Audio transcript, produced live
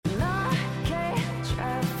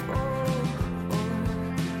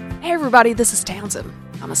Hey everybody, this is Townsend.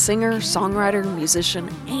 I'm a singer, songwriter, musician,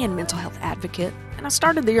 and mental health advocate, and I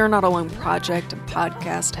started the You're Not Alone project and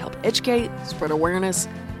podcast to help educate, spread awareness,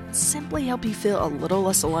 and simply help you feel a little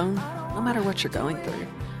less alone, no matter what you're going through.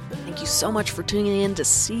 Thank you so much for tuning in to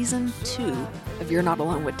Season 2 of You're Not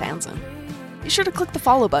Alone with Townsend. Be sure to click the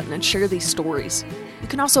follow button and share these stories. You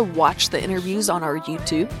can also watch the interviews on our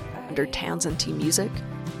YouTube under Townsend T Music.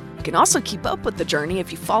 You can also keep up with the journey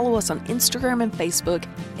if you follow us on Instagram and Facebook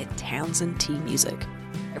at Townsend T Music.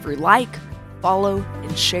 Every like, follow,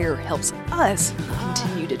 and share helps us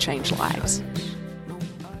continue to change lives.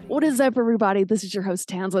 What is up, everybody? This is your host,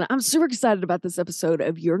 Townsend. I'm super excited about this episode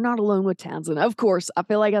of You're Not Alone with Townsend. Of course, I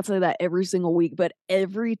feel like I say that every single week, but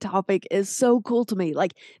every topic is so cool to me.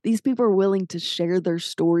 Like, these people are willing to share their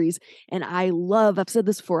stories, and I've said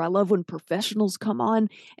this before, I love when professionals come on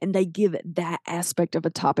and they give that aspect of a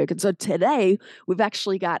topic. And so today, we've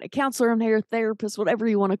actually got a counselor on here, therapist, whatever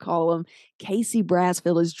you want to call them. Casey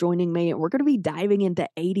Brasfield is joining me, and we're going to be diving into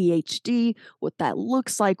ADHD, what that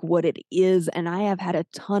looks like, what it is, and I have had a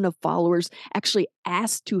ton of followers actually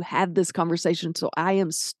asked to have this conversation, so I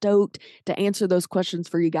am stoked to answer those questions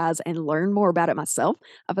for you guys and learn more about it myself.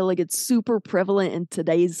 I feel like it's super prevalent in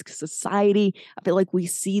today's society. I feel like we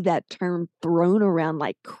see that term thrown around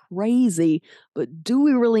like crazy, but do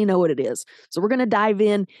we really know what it is? So we're going to dive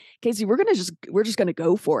in. Casey, we're just going to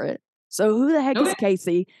go for it. So who the heck is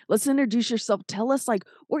Casey? Let's introduce yourself. Tell us, like,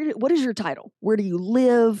 what is your title? Where do you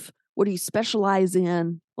live? What do you specialize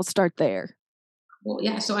in? Let's start there. Well,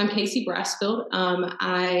 yeah, so I'm Casey Brasfield.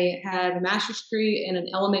 I had a master's degree and an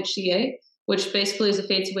LMHCA, which basically is a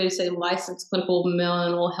fancy way to say licensed clinical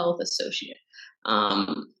mental health associate.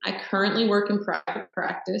 I currently work in private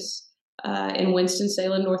practice in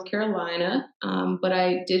Winston-Salem, North Carolina, but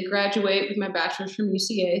I did graduate with my bachelor's from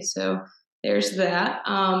UCA, so there's that.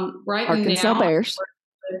 Right Arkansas now, Bears.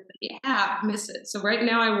 I miss it. So right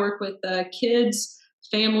now I work with kids,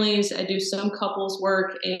 families. I do some couples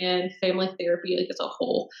work and family therapy like as a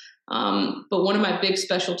whole. But one of my big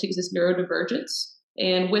specialties is neurodivergence.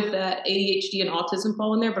 And with that, ADHD and autism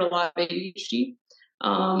fall in there, but a lot of ADHD.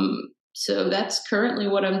 So that's currently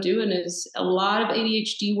what I'm doing is a lot of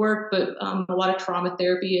ADHD work, but a lot of trauma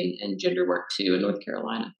therapy and gender work too in North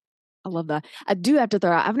Carolina. I love that. I do have to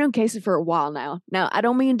throw out, I've known Casey for a while now. Now, I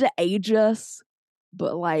don't mean to age us,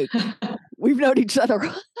 but like we've known each other.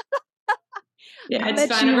 Yeah, it's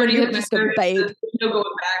fine. I've already hit just a babe. No going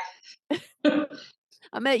back.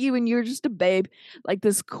 I met you when you were just a babe, like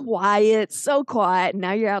this quiet, so quiet.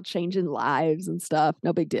 Now you're out changing lives and stuff.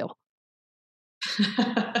 No big deal.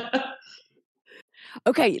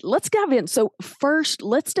 Okay, let's dive in. So first,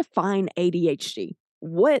 let's define ADHD.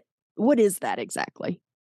 What is that exactly?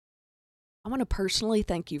 I want to personally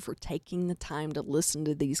thank you for taking the time to listen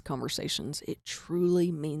to these conversations. It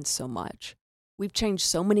truly means so much. We've changed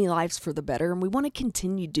so many lives for the better, and we want to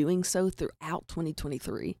continue doing so throughout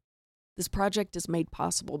 2023. This project is made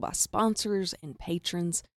possible by sponsors and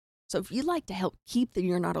patrons. So if you'd like to help keep the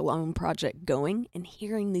You're Not Alone project going and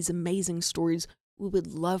hearing these amazing stories, we would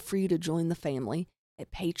love for you to join the family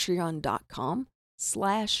at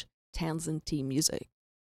patreon.com/TownsendTMusic.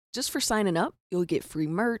 Just for signing up, you'll get free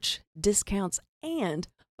merch, discounts, and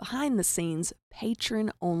behind-the-scenes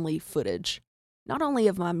patron-only footage. Not only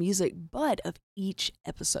of my music, but of each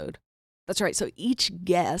episode. That's right, so each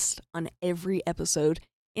guest on every episode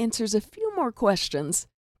answers a few more questions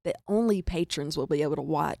that only patrons will be able to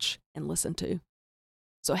watch and listen to.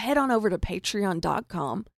 So head on over to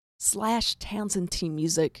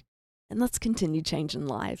patreon.com/TownsendTMusic, and let's continue changing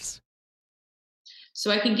lives. So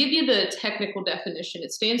I can give you the technical definition.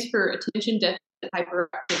 It stands for attention deficit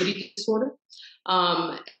hyperactivity disorder.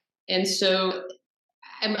 And so,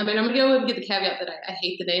 I'm going to go and get the caveat that I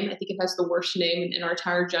hate the name. I think it has the worst name in our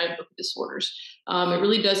entire giant book of disorders. It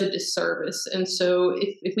really does a disservice. And so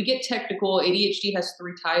if we get technical, ADHD has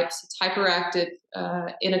 3 types. It's hyperactive,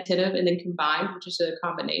 inattentive, and then combined, which is a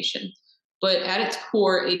combination. But at its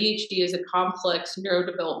core, ADHD is a complex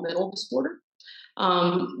neurodevelopmental disorder.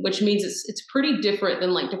 Which means it's pretty different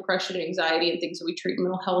than like depression and anxiety and things that we treat in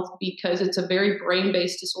mental health because it's a very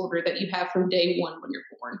brain-based disorder that you have from day one when you're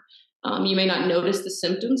born. You may not notice the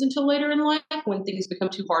symptoms until later in life when things become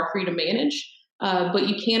too hard for you to manage, but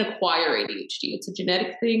you can acquire ADHD. It's a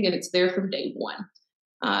genetic thing and it's there from day one.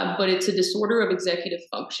 But it's a disorder of executive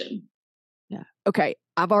function. Yeah. Okay.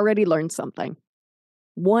 I've already learned something.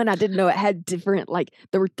 One, I didn't know it had different, like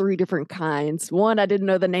there were 3 different kinds. One, I didn't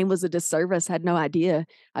know the name was a disservice. Had no idea.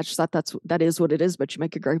 I just thought that is what it is, but you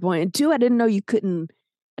make a great point. And 2, I didn't know you couldn't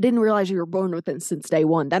I didn't realize you were born with it since day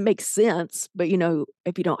one. That makes sense. But,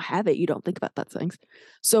 if you don't have it, you don't think about that things.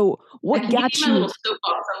 So I what can give got you my little you?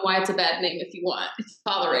 soapbox on why it's a bad name if you want.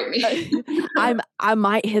 Tolerate me. I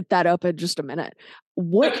might hit that up in just a minute.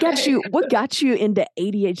 What got Okay. you? What got you into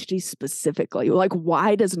ADHD specifically? Like,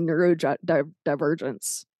 why does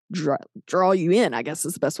neurodivergence draw you in? I guess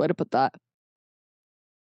is the best way to put that.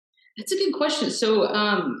 That's a good question. So,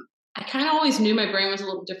 I kind of always knew my brain was a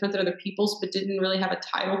little different than other people's, but didn't really have a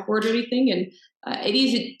title for it or anything. And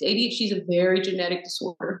ADHD is a very genetic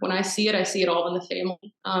disorder. When I see it all in the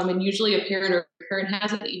family. And usually a parent or a parent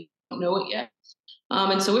has it, you don't know it yet.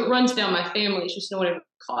 And so it runs down my family. It's just no one ever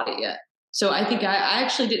caught it yet. So I think I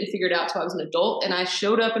actually didn't figure it out till I was an adult. And I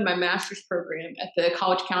showed up in my master's program at the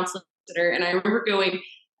college counseling center. And I remember going,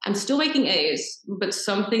 I'm still making A's, but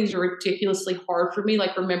some things are ridiculously hard for me,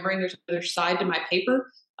 like remembering there's another side to my paper.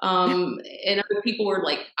 And other people were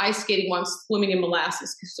like ice skating while I'm swimming in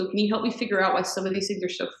molasses. So can you help me figure out why some of these things are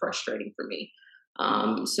so frustrating for me?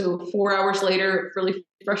 So 4 hours later, really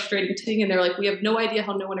frustrating thing. And they're like, we have no idea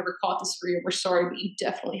how no one ever caught this for you. We're sorry, but you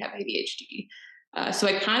definitely have ADHD. So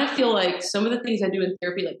I kind of feel like some of the things I do in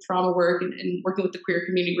therapy, like trauma work and working with the queer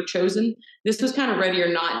community, were chosen. This was kind of ready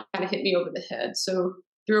or not, kind of hit me over the head. So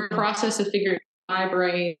through a process of figuring out my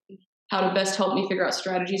brain, how to best help me figure out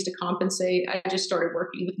strategies to compensate, I just started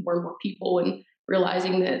working with more and more people and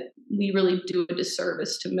realizing that we really do a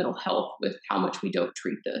disservice to mental health with how much we don't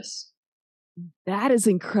treat this. That is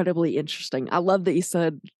incredibly interesting. I love that you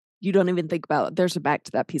said you don't even think about there's a back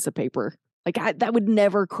to that piece of paper. Like that would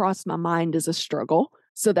never cross my mind as a struggle.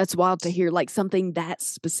 So that's wild to hear like something that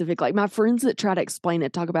specific. Like my friends that try to explain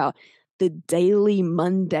it talk about the daily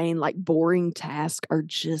mundane, like boring tasks are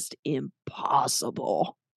just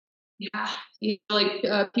impossible. Yeah,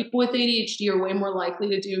 people with ADHD are way more likely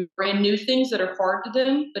to do brand new things that are hard to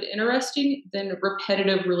them but interesting than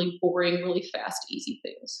repetitive, really boring, really fast, easy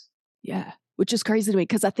things. Yeah, which is crazy to me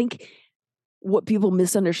because I think what people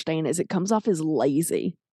misunderstand is it comes off as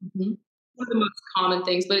lazy. Mhm. One of the most common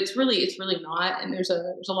things, but it's really not. And there's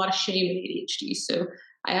a lot of shame in ADHD. So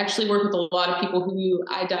I actually work with a lot of people who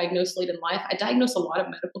I diagnose late in life. I diagnose a lot of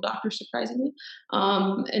medical doctors, surprisingly,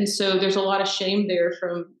 and so there's a lot of shame there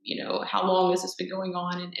from how long has this been going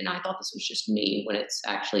on, and I thought this was just me when it's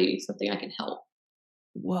actually something I can help.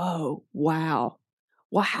 Whoa, wow.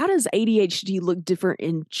 Well, how does ADHD look different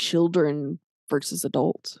in children versus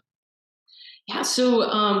adults? Yeah.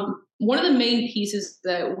 So one of the main pieces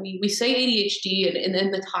that we say ADHD, and then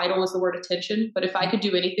the title is the word attention. But if I could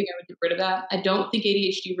do anything, I would get rid of that. I don't think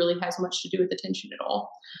ADHD really has much to do with attention at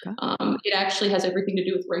all. Okay. It actually has everything to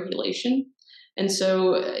do with regulation. And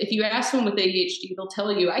so if you ask someone with ADHD, they'll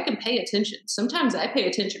tell you, I can pay attention. Sometimes I pay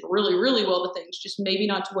attention really, really well to things, just maybe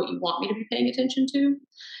not to what you want me to be paying attention to.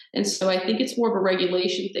 And so I think it's more of a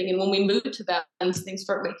regulation thing. And when we move to balance, things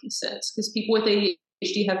start making sense because people with ADHD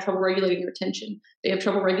have trouble regulating their attention. They have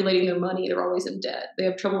trouble regulating their money. They're always in debt. They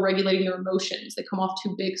have trouble regulating their emotions. They come off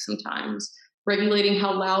too big sometimes. Regulating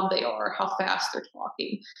how loud they are, how fast they're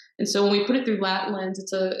talking. And so when we put it through that lens,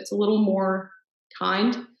 it's a little more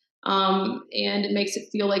kind. And it makes it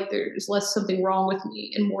feel like there's less something wrong with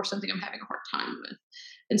me and more something I'm having a hard time with.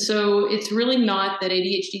 And so it's really not that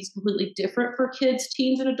ADHD is completely different for kids,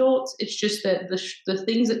 teens, and adults. It's just that the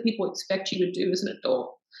things that people expect you to do as an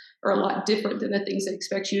adult are a lot different than the things they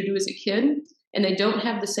expect you to do as a kid. And they don't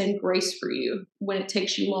have the same grace for you when it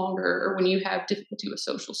takes you longer or when you have difficulty with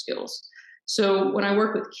social skills. So when I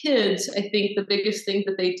work with kids, I think the biggest thing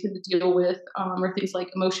that they tend to deal with are things like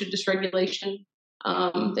emotion dysregulation.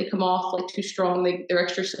 They come off like too strong. They're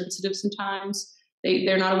extra sensitive sometimes.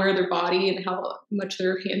 They're not aware of their body and how much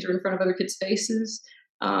their hands are in front of other kids' faces.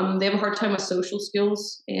 They have a hard time with social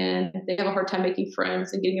skills, and they have a hard time making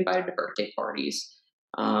friends and getting invited to birthday parties.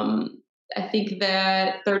 I think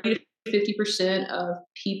that 30 to 50% of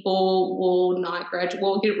people will not graduate,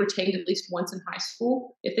 will get retained at least once in high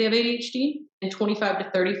school if they have ADHD, and 25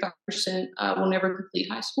 to 35% will never complete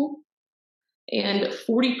high school. And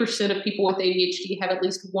 40% of people with ADHD have at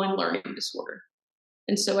least one learning disorder.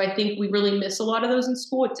 And so I think we really miss a lot of those in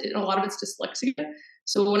school. A lot of it's dyslexia.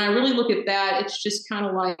 So when I really look at that, it's just kind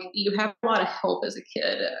of like you have a lot of help as a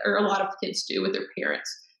kid, or a lot of kids do with their parents.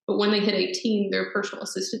 But when they hit 18, their personal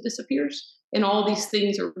assistant disappears. And all these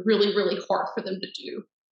things are really, really hard for them to do.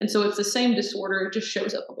 And so it's the same disorder, it just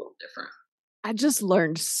shows up a little different. I just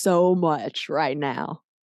learned so much right now.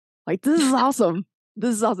 Like, this is awesome.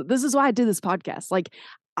 This is awesome. This is why I do this podcast. Like,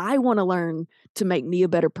 I want to learn to make me a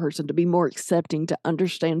better person, to be more accepting, to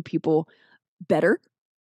understand people better.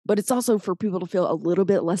 but it's also for people to feel a little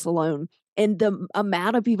bit less alone. And the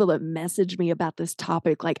amount of people that message me about this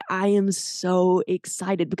topic, like, I am so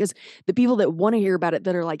excited because the people that want to hear about it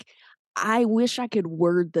that are like, I wish I could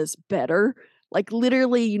word this better. Like,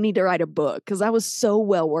 literally, you need to write a book because I was so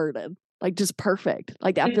well worded, like, just perfect.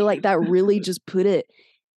 Like, I feel like that really just put it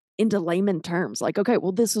into layman terms. Like, okay,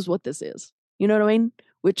 well, this is what this is. You know what I mean?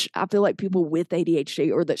 Which I feel like people with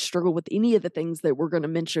ADHD or that struggle with any of the things that we're going to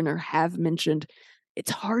mention or have mentioned,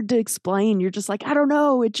 it's hard to explain. You're just like, I don't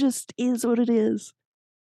know. It just is what it is.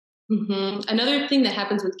 Another thing that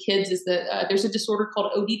happens with kids is that there's a disorder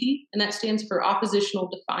called ODD, and that stands for oppositional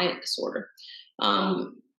defiant disorder.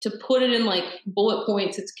 To put it in like bullet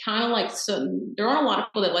points, it's kind of like there aren't a lot of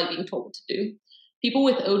people that like being told what to do. People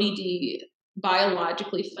with ODD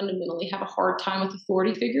biologically, fundamentally have a hard time with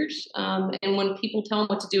authority figures. And when people tell them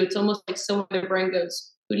what to do, it's almost like someone in their brain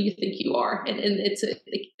goes, "Who do you think you are?" And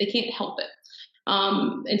they can't help it.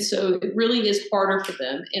 And so it really is harder for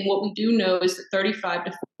them. And what we do know is that 35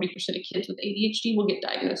 to 40% of kids with ADHD will get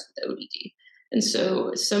diagnosed with ODD. And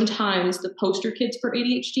so sometimes the poster kids for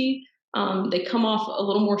ADHD, they come off a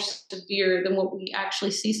little more severe than what we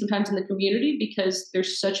actually see sometimes in the community because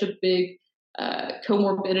there's such a big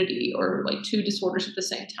comorbidity or like two disorders at the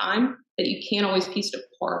same time that you can't always piece it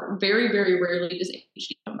apart. Very, very rarely does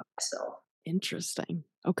ADHD come by itself. Interesting.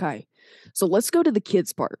 Okay. So let's go to the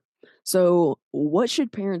kids part. So what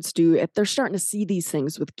should parents do if they're starting to see these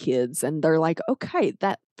things with kids and they're like, okay,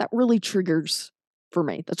 that really triggers for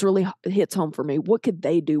me. That's really hits home for me. What could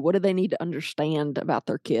they do? What do they need to understand about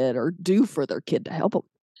their kid or do for their kid to help them?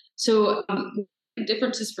 So the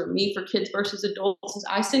differences for me for kids versus adults is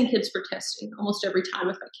I send kids for testing almost every time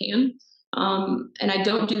if I can. And I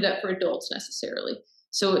don't do that for adults necessarily.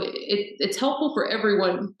 So it's helpful for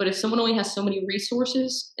everyone, but if someone only has so many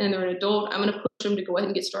resources and they're an adult, I'm going to push them to go ahead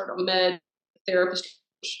and get started on med, therapist.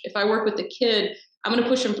 If I work with a kid, I'm going to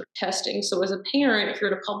push them for testing. So as a parent, if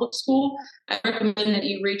you're at a public school, I recommend that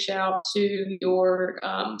you reach out to your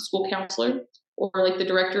school counselor or like the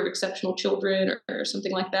director of exceptional children or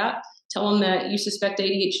something like that. Tell them that you suspect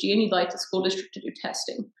ADHD and you'd like the school district to do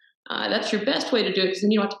testing. That's your best way to do it because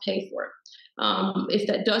then you don't have to pay for it. If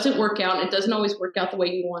that doesn't work out, and it doesn't always work out the way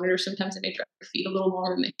you want it, or sometimes it may drag your feet a little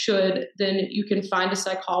longer than they should, then you can find a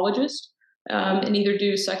psychologist and either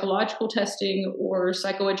do psychological testing or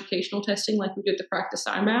psychoeducational testing like we do at the Practice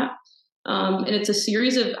IMAT. And it's a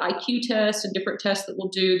series of IQ tests and different tests that we'll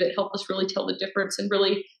do that help us really tell the difference. And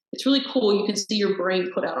really, it's really cool. You can see your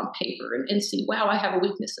brain put out on paper and see, wow, I have a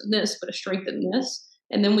weakness in this, but a strength in this.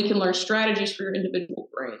 And then we can learn strategies for your individual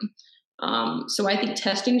brain. So I think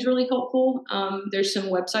testing is really helpful. There's some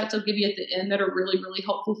websites I'll give you at the end that are really, really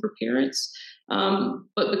helpful for parents.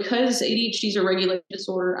 But because ADHD is a regulated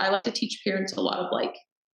disorder, I like to teach parents a lot of like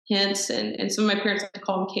hints and some of my parents like to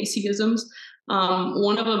call them Caseyisms.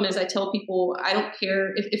 One of them is I tell people, I don't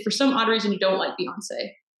care if for some odd reason you don't like Beyonce,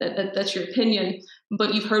 that's your opinion,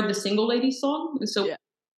 but you've heard the Single Ladies song. And so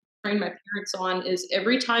train my parents on is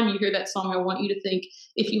every time you hear that song, I want you to think,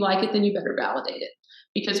 if you like it, then you better validate it.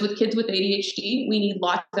 Because with kids with ADHD, we need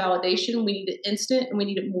lots of validation, we need it instant, and we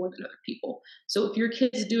need it more than other people. So if your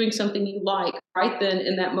kid's doing something you like, right then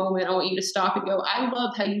in that moment, I want you to stop and go, I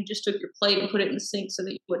love how you just took your plate and put it in the sink so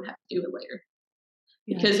that you wouldn't have to do it later.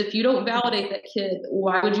 Because if you don't validate that kid,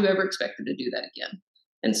 why would you ever expect them to do that again?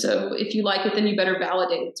 And so if you like it, then you better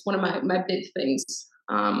validate it. It's one of my big things.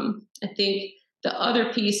 I think the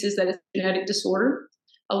other piece is that it's a genetic disorder.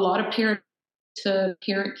 A lot of parents to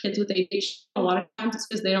parent kids with ADHD, a lot of times it's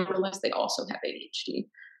because they don't realize they also have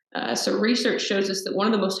ADHD. So research shows us that one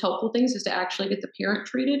of the most helpful things is to actually get the parent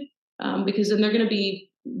treated because then they're going to be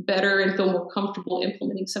better and feel more comfortable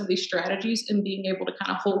implementing some of these strategies and being able to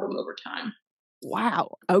kind of hold them over time.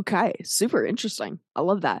 Wow. Okay. Super interesting. I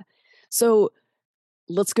love that. So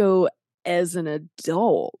let's go as an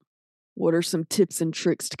adult. What are some tips and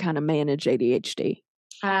tricks to kind of manage ADHD?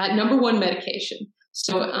 Number one, medication.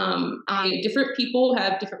 So different people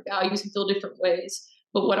have different values and feel different ways.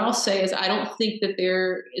 But what I'll say is I don't think that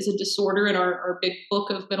there is a disorder in our big book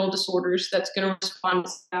of mental disorders that's going to respond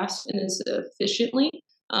as fast and as efficiently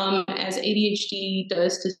as ADHD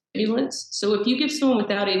does to stimulants. So if you give someone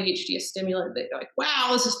without ADHD a stimulant, they're like, wow,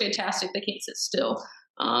 this is fantastic. They can't sit still.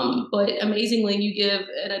 But amazingly, you give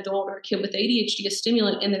an adult or a kid with ADHD a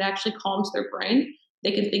stimulant and it actually calms their brain.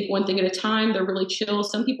 They can think one thing at a time. They're really chill.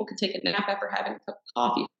 Some people can take a nap after having a cup of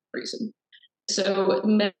coffee for a reason. So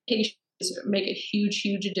medications make a huge,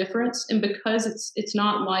 huge difference. And because it's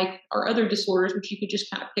not like our other disorders, which you could just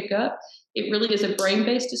kind of pick up, it really is a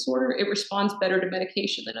brain-based disorder. It responds better to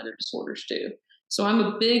medication than other disorders do. So I'm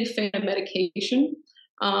a big fan of medication.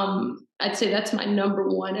 I'd say that's my number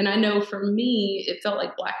one. And I know for me, it felt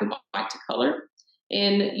like black and white to color.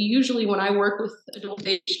 And usually when I work with adult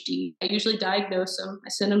ADHD, I usually diagnose them, I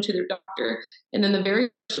send them to their doctor. And then the very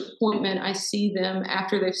first appointment I see them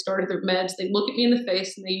after they've started their meds, they look at me in the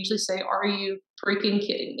face and they usually say, "Are you freaking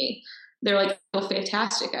kidding me?" They're like, "I feel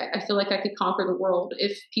fantastic. I feel like I could conquer the world.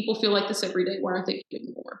 If people feel like this every day, why aren't they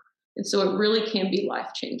doing more?" And so it really can be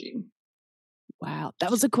life changing. Wow. That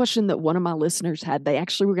was a question that one of my listeners had. They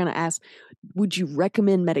actually were going to ask, would you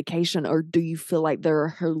recommend medication or do you feel like there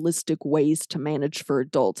are holistic ways to manage for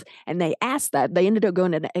adults? And they asked that. They ended up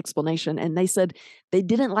going into an explanation and they said they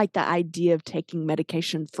didn't like the idea of taking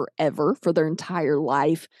medication forever for their entire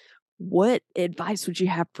life. What advice would you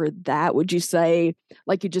have for that? Would you say,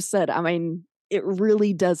 like you just said, I mean, it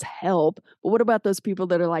really does help. But what about those people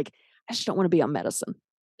that are like, I just don't want to be on medicine?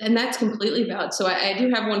 And that's completely valid. So I do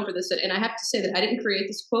have one for this, and I have to say that I didn't create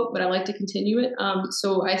this quote, but I like to continue it.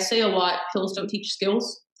 So I say a lot, pills don't teach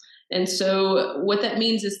skills. And so what that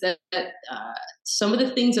means is that some of the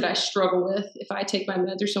things that I struggle with, if I take my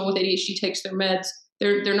meds or someone with ADHD takes their meds,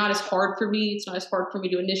 they're not as hard for me. It's not as hard for me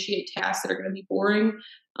to initiate tasks that are going to be boring.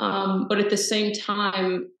 But at the same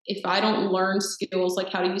time, if I don't learn skills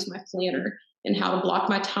like how to use my planner and how to block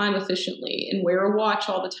my time efficiently and wear a watch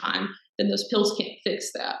all the time, then those pills can't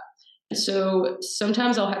fix that. And so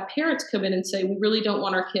sometimes I'll have parents come in and say, "We really don't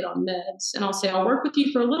want our kid on meds." And I'll say, "I'll work with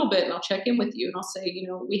you for a little bit and I'll check in with you." And I'll say,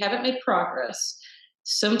 "We haven't made progress."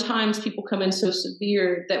 Sometimes people come in so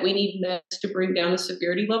severe that we need meds to bring down the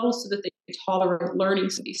severity level so that they can tolerate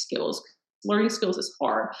learning some of these skills. Learning skills is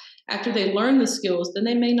hard. After they learn the skills, then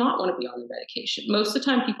they may not want to be on the medication. Most of the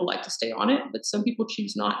time, people like to stay on it, but some people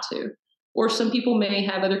choose not to. Or some people may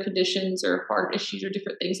have other conditions or heart issues or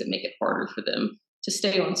different things that make it harder for them to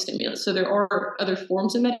stay on stimulants. So there are other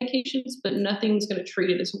forms of medications, but nothing's going to treat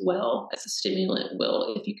it as well as a stimulant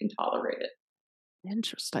will if you can tolerate it.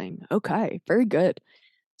 Interesting. Okay. Very good.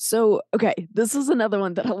 So, okay, this is another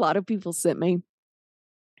one that a lot of people sent me.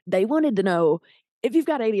 They wanted to know if you've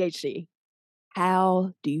got ADHD,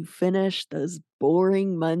 how do you finish those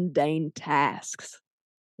boring, mundane tasks?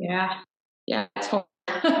 Yeah. Yeah, it's hard.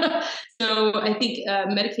 So I think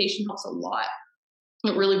medication helps a lot.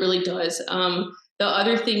 It really, really does. The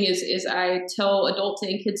other thing is I tell adults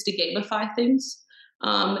and kids to gamify things.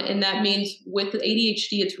 And that means with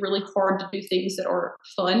ADHD, it's really hard to do things that are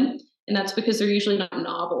fun. And that's because they're usually not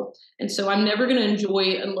novel. And so I'm never going to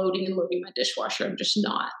enjoy unloading and loading my dishwasher. I'm just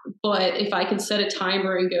not. But if I can set a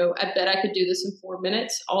timer and go, "I bet I could do this in 4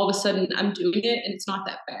 minutes," all of a sudden I'm doing it and it's not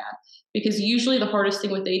that bad. Because usually the hardest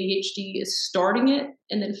thing with ADHD is starting it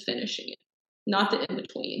and then finishing it, not the in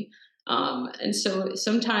between. And so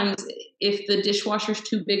sometimes if the dishwasher's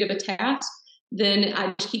too big of a task, then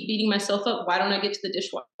I just keep beating myself up. Why don't I get to the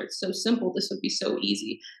dishwasher? It's so simple. This would be so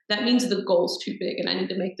easy. That means the goal's too big and I need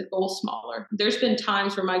to make the goal smaller. There's been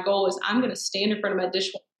times where my goal is I'm going to stand in front of my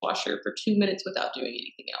dishwasher for 2 minutes without doing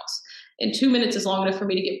anything else. And 2 minutes is long enough for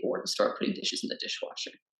me to get bored and start putting dishes in the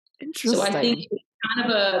dishwasher. So I think Interesting. it's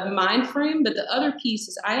kind of a mind frame. But the other piece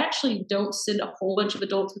is I actually don't send a whole bunch of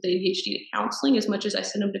adults with ADHD to counseling as much as I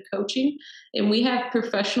send them to coaching. And we have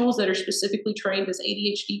professionals that are specifically trained as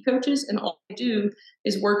ADHD coaches. And all they do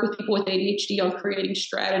is work with people with ADHD on creating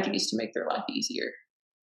strategies to make their life easier.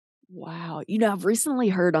 Wow. I've recently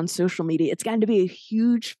heard on social media, it's gotten to be a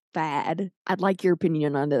huge fad. I'd like your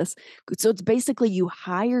opinion on this. So it's basically you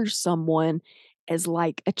hire someone as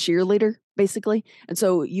like a cheerleader, basically. And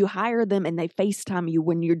so you hire them and they FaceTime you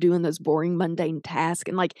when you're doing those boring, mundane tasks.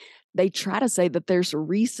 And like they try to say that there's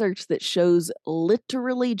research that shows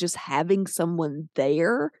literally just having someone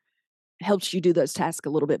there helps you do those tasks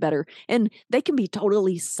a little bit better. And they can be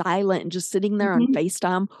totally silent and just sitting there on Mhm.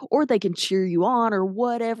 FaceTime, or they can cheer you on or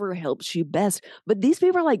whatever helps you best. But these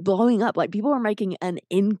people are like blowing up. Like people are making an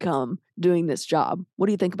income doing this job. What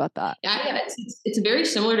do you think about that? Yeah, it's very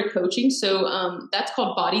similar to coaching. So that's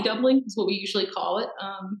called body doubling, is what we usually call it.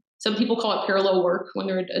 Some people call it parallel work when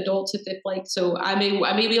they're adults. If it like, so I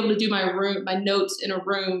may be able to do my notes in a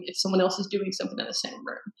room if someone else is doing something in the same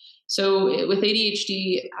room. So with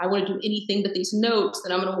ADHD, I want to do anything but these notes.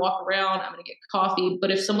 Then I'm going to walk around. I'm going to get coffee.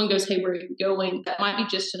 But if someone goes, "Hey, where are you going?" That might be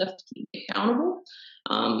just enough to keep me accountable.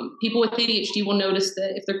 People with ADHD will notice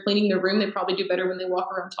that if they're cleaning their room, they probably do better when they walk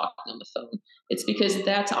around talking on the phone. It's because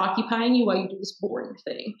that's occupying you while you do this boring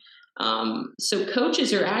thing. So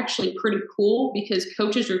coaches are actually pretty cool because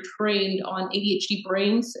coaches are trained on ADHD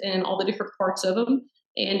brains and all the different parts of them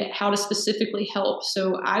and how to specifically help.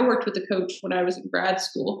 So I worked with a coach when I was in grad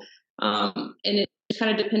school, and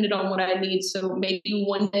kind of depended on what I need. So maybe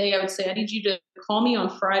one day I would say, I need you to call me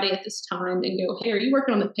on Friday at this time and go, hey, are you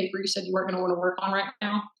working on the paper you said you weren't going to want to work on right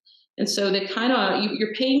now? And so they kind of,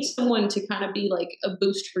 you're paying someone to kind of be like a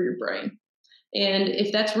boost for your brain. And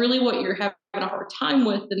if that's really what you're having a hard time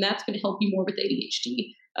with, then that's going to help you more with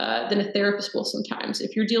ADHD than a therapist will sometimes.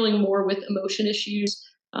 If you're dealing more with emotion issues,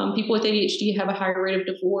 people with ADHD have a higher rate of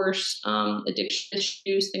divorce, addiction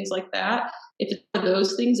issues, things like that. If it's one of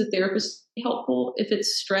those things, a therapist is helpful. If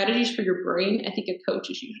it's strategies for your brain, I think a coach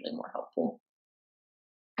is usually more helpful.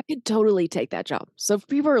 I could totally take that job. So if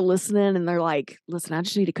people are listening and they're like, listen, I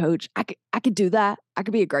just need a coach. I could do that. I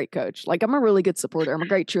could be a great coach. Like, I'm a really good supporter. I'm a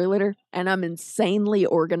great cheerleader and I'm insanely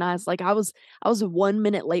organized. Like I was 1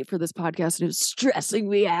 minute late for this podcast and it was stressing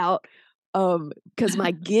me out. Because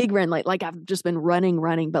my gig ran late. Like I've just been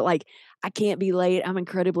running, but like I can't be late. I'm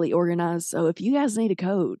incredibly organized. So if you guys need a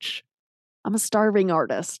coach, I'm a starving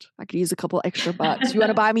artist. I could use a couple extra bucks. You want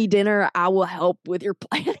to buy me dinner? I will help with your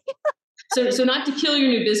planning. So not to kill your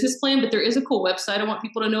new business plan, but there is a cool website I want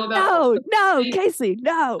people to know about. No, Casey,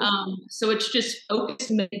 no. So it's just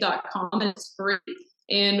focusmate.com and it's free.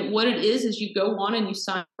 And what it is you go on and you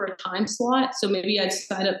sign for a time slot. So maybe I'd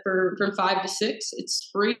sign up for from 5 to 6. It's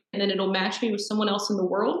free. And then it'll match me with someone else in the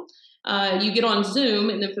world. You get on Zoom.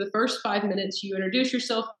 And then for the first 5 minutes, you introduce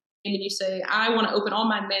yourself and you say, I want to open all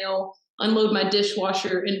my mail, unload my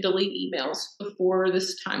dishwasher, and delete emails before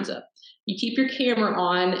this time's up. You keep your camera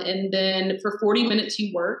on, and then for 40 minutes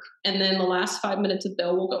you work, and then the last 5 minutes a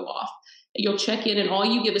bell will go off. You'll check in, and all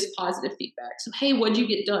you give is positive feedback. So, hey, what'd you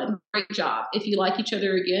get done? Great job. If you like each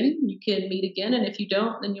other again, you can meet again, and if you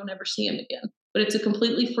don't, then you'll never see them again. But it's a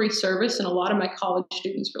completely free service, and a lot of my college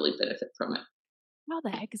students really benefit from it. How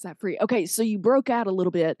the heck is that free? Okay, so you broke out a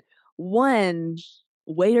little bit. One,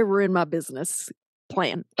 way to ruin my business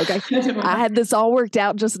plan. Okay. I had this all worked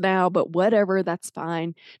out just now, but whatever, that's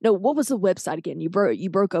fine. No, what was the website again? You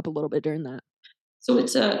broke up a little bit during that. So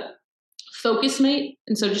it's a FocusMate.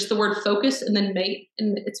 And so just the word focus and then mate,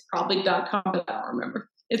 and it's probably .com, but I don't remember.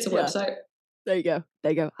 It's a website. There you go.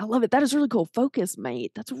 I love it. That is really cool.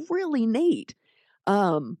 FocusMate. That's really neat.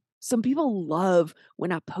 Some people love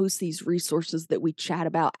when I post these resources that we chat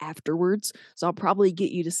about afterwards. So I'll probably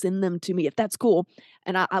get you to send them to me if that's cool.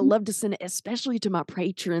 And I love to send it, especially to my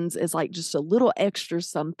patrons, as like just a little extra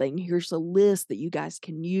something. Here's a list that you guys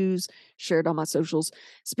can use, share it on my socials.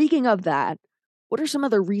 Speaking of that, what are some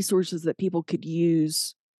other resources that people could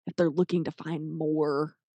use if they're looking to find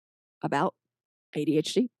more about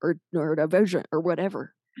ADHD or neurodivergent or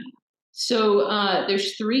whatever? So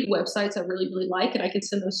there's 3 websites I really, really like, and I can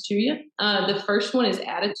send those to you. The first one is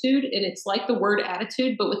Attitude, and it's like the word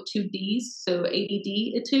attitude, but with 2 D's, so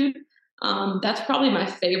ADD-itude. That's probably my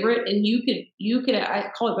favorite, and you could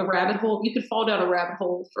I call it the rabbit hole. You could fall down a rabbit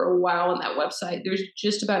hole for a while on that website. There's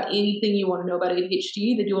just about anything you want to know about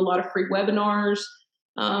ADHD. They do a lot of free webinars.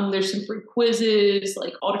 There's some free quizzes,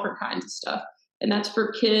 like all different kinds of stuff, and that's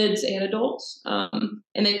for kids and adults.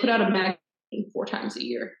 And they put out a magazine 4 times a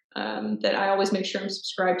year that I always make sure I'm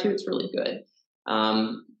subscribed to. It's really good.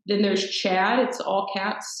 Then there's CHADD. It's all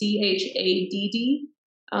caps, CHADD.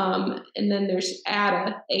 And then there's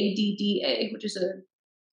ADDA, ADDA, which is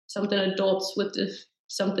something adults with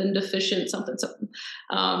something deficient, something.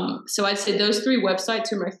 So I'd say those 3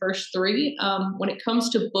 websites are my first 3. When it comes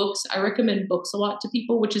to books, I recommend books a lot to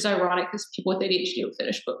people, which is ironic because people with ADHD don't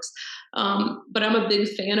finish books. But I'm a big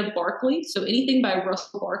fan of Barkley. So anything by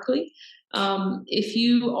Russell Barkley. If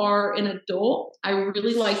you are an adult, I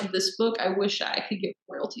really like this book. I wish I could get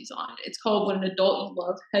royalties on it. It's called When an Adult You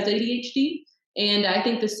Love Has ADHD. And I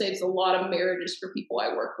think this saves a lot of marriages for people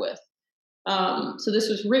I work with. So this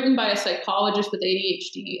was written by a psychologist with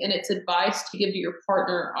ADHD, and it's advice to give to your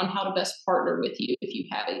partner on how to best partner with you if you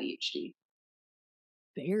have ADHD.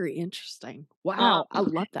 Very interesting. Wow. I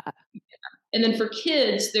love that. And then for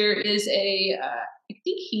kids, there is I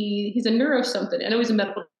think he's a neuro something. I know he's a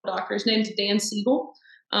medical doctor. His name's Dan Siegel.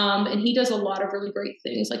 And he does a lot of really great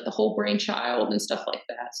things like the whole brain child and stuff like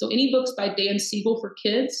that. So any books by Dan Siegel for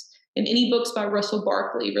kids and any books by Russell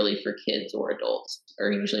Barkley really for kids or adults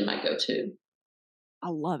are usually my go-to. I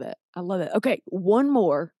love it. Okay. One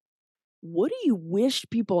more. What do you wish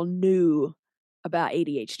people knew about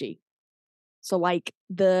ADHD? So like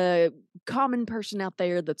the common person out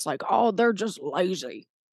there that's like, oh, they're just lazy.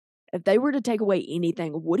 If they were to take away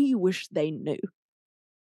anything, what do you wish they knew?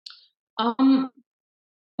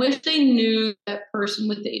 Wish they knew that person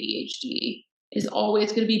with ADHD is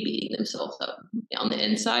always going to be beating themselves up on the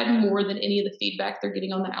inside more than any of the feedback they're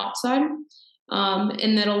getting on the outside.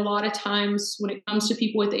 And that a lot of times when it comes to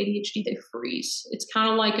people with ADHD, they freeze. It's kind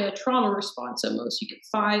of like a trauma response almost. You can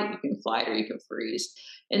fight, you can flight, or you can freeze.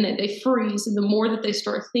 And that they freeze. And the more that they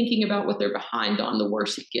start thinking about what they're behind on, the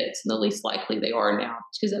worse it gets and the least likely they are now,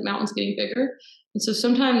 because that mountain's getting bigger. And so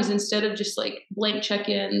sometimes instead of just like blank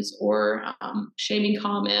check-ins or shaming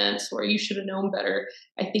comments or you should have known better,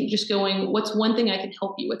 I think just going, what's one thing I can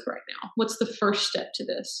help you with right now? What's the first step to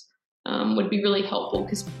this? Would be really helpful,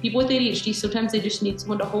 because people with ADHD, sometimes they just need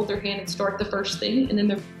someone to hold their hand and start the first thing, and then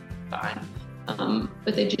they're fine.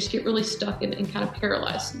 But they just get really stuck and kind of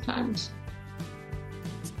paralyzed sometimes.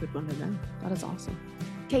 That's a good one to know. That is awesome.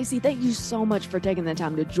 Casey, thank you so much for taking the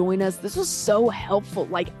time to join us. This was so helpful.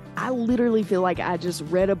 Like, I literally feel like I just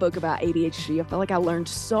read a book about ADHD. I felt like I learned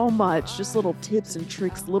so much, just little tips and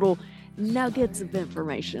tricks, little nuggets of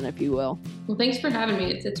information, if you will. Well, thanks for having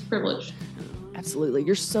me. It's a privilege. Absolutely.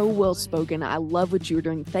 You're so well spoken. I love what you were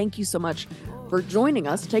doing. Thank you so much for joining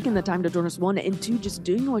us, taking the time to join us, one, and two, just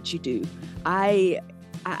doing what you do. I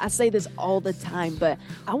say this all the time, but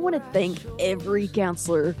I want to thank every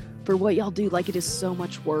counselor for what y'all do. Like, it is so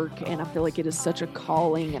much work, and I feel like it is such a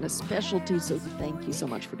calling and a specialty. So thank you so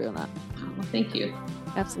much for doing that. Well, thank you.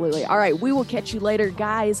 Absolutely. All right. We will catch you later,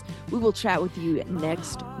 guys. We will chat with you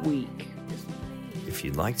next week. If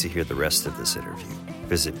you'd like to hear the rest of this interview,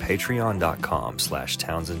 visit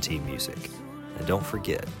patreon.com/TownsendTMusic. And don't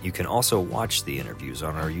forget, you can also watch the interviews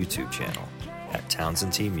on our YouTube channel at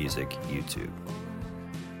Townsend T Music YouTube.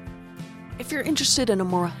 If you're interested in a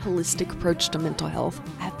more holistic approach to mental health,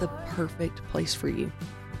 I have the perfect place for you.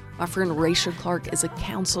 My friend Raisha Clark is a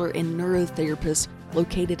counselor and neurotherapist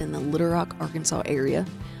located in the Little Rock, Arkansas area.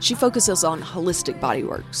 She focuses on holistic body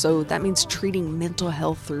work, so that means treating mental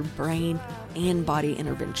health through brain and body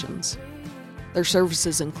interventions. Their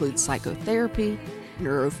services include psychotherapy,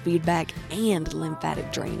 neurofeedback, and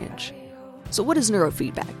lymphatic drainage. So what is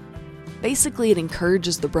neurofeedback? Basically, it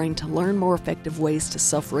encourages the brain to learn more effective ways to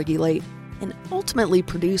self-regulate and ultimately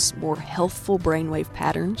produce more healthful brainwave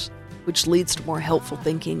patterns, which leads to more helpful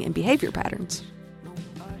thinking and behavior patterns.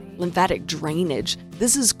 Lymphatic drainage,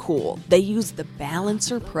 this is cool. They use the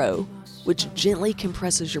Balancer Pro, which gently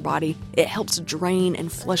compresses your body. It helps drain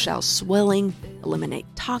and flush out swelling, eliminate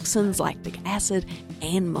toxins, lactic acid,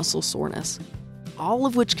 and muscle soreness, all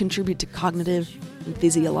of which contribute to cognitive and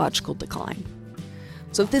physiological decline.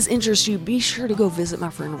 So if this interests you, be sure to go visit my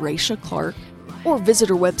friend Raisha Clark or visit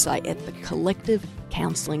her website at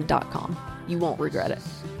thecollectivecounseling.com. You won't regret it.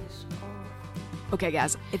 Okay,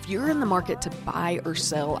 guys, if you're in the market to buy or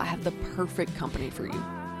sell, I have the perfect company for you.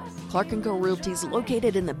 Clark & Co. Realty is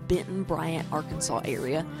located in the Benton, Bryant, Arkansas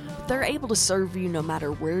area, but they're able to serve you no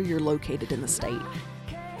matter where you're located in the state.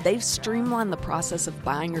 They've streamlined the process of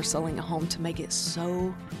buying or selling a home to make it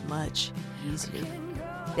so much easier.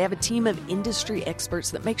 They have a team of industry experts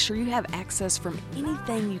that make sure you have access from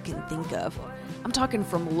anything you can think of. I'm talking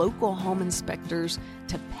from local home inspectors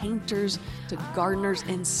to painters to gardeners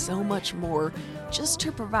and so much more, just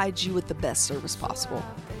to provide you with the best service possible.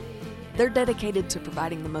 They're dedicated to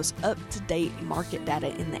providing the most up-to-date market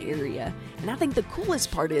data in the area. And I think the coolest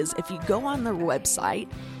part is if you go on their website,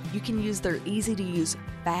 you can use their easy-to-use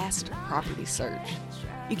fast property search.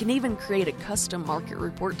 You can even create a custom market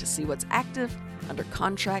report to see what's active, under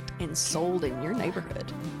contract, and sold in your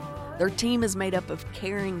neighborhood. Their team is made up of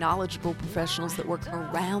caring, knowledgeable professionals that work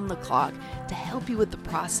around the clock to help you with the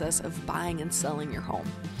process of buying and selling your home.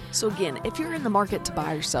 So again, if you're in the market to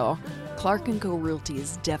buy or sell, Clark & Co. Realty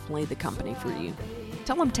is definitely the company for you.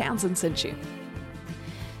 Tell them Townsend sent you.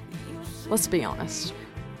 Let's be honest.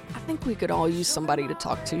 I think we could all use somebody to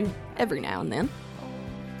talk to every now and then.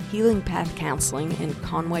 Healing Path Counseling in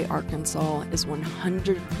Conway, Arkansas is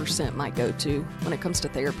 100% my go-to when it comes to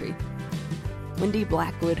therapy. Wendy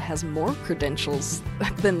Blackwood has more credentials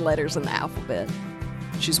than letters in the alphabet.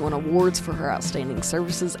 She's won awards for her outstanding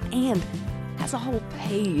services and has a whole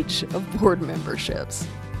page of board memberships.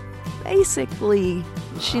 Basically,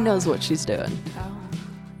 she knows what she's doing.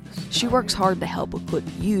 She works hard to help equip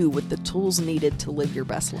you with the tools needed to live your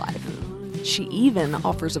best life. She even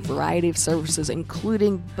offers a variety of services,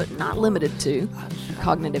 including, but not limited to,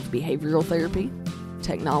 cognitive behavioral therapy,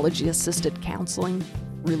 technology-assisted counseling,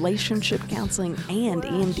 relationship counseling, and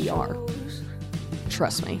EMDR.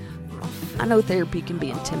 Trust me, I know therapy can be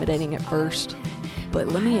intimidating at first, but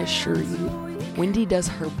let me assure you, Wendy does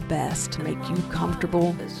her best to make you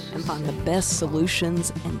comfortable and find the best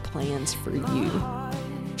solutions and plans for you.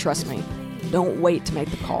 Trust me, don't wait to make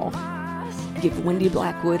the call. Give Wendy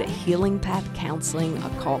Blackwood Healing Path Counseling a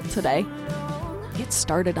call today. Get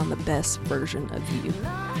started on the best version of you.